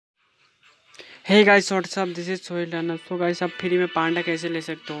Hey guys what's up, this is Sohail Rana. So guys, आप free में पांडा कैसे ले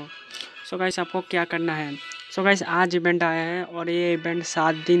सकते हो। सो गाइस, आपको क्या करना है। सो गाइस, आज इवेंट आया है और ये इवेंट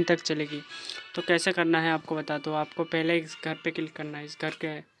 7 दिन तक चलेगी। तो कैसे करना है आपको बता दो। आपको पहले इस घर पे क्लिक करना है, इस घर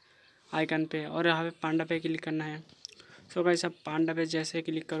के आइकन पे, और यहाँ पे पांडा पे क्लिक करना है। सो गाइस, आप पांडा पे जैसे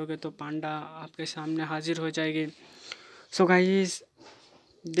क्लिक करोगे तो पांडा आपके सामने हाजिर हो जाएगी। सो गाइस,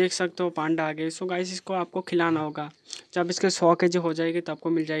 देख सकते हो पांडा आ गई। सो गाइस, इसको आपको खिलाना होगा। जब इसके 100 केजी हो जाएगी तो आपको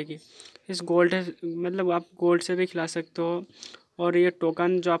मिल जाएगी। इस गोल्ड है, मतलब आप गोल्ड से भी खिला सकते हो। और ये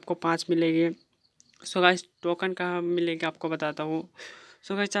टोकन जो आपको 5 मिलेगी। सो गाइस, टोकन कहाँ मिलेगी आपको बताता हूँ।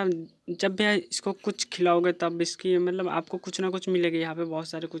 सो गाइस, आप जब भी इसको कुछ खिलाओगे तब इसकी मतलब आपको कुछ ना कुछ मिलेगी। यहाँ पे बहुत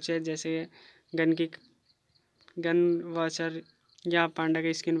सारे कुछ है, जैसे गन वाचर या पांडा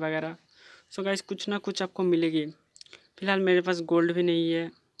की स्किन वगैरह। सो गाइस, कुछ ना कुछ आपको मिलेगी। फ़िलहाल मेरे पास गोल्ड भी नहीं है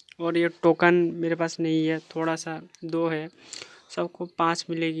और ये टोकन मेरे पास नहीं है, थोड़ा सा 2 है। सबको 5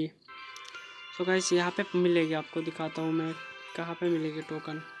 मिलेगी। सो गाइस, यहाँ पे मिलेगी, आपको दिखाता हूँ मैं कहाँ पे मिलेगी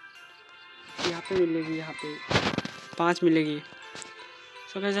टोकन। यहाँ पे मिलेगी, यहाँ पे 5 मिलेगी।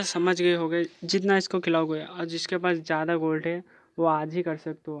 सो गाइस, समझ गए होगे। जितना इसको खिलाओगे और जिसके पास ज़्यादा गोल्ड है वो आज ही कर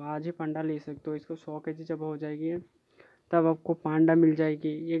सकते हो, आज ही पांडा ले सकते हो। इसको 100 केजी जब हो जाएगी तब आपको पांडा मिल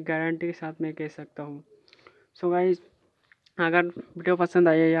जाएगी, ये गारंटी के साथ मैं कह सकता हूँ। सो गाइस, अगर वीडियो पसंद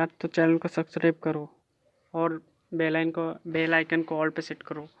आई है यार तो चैनल को सब्सक्राइब करो और बेल आइकन को ऑल पे सेट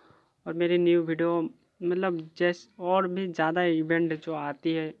करो। और मेरी न्यू वीडियो मतलब जैसे और भी ज़्यादा इवेंट जो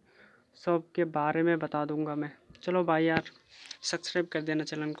आती है सब के बारे में बता दूंगा मैं। चलो भाई यार, सब्सक्राइब कर देना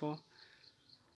चैनल को।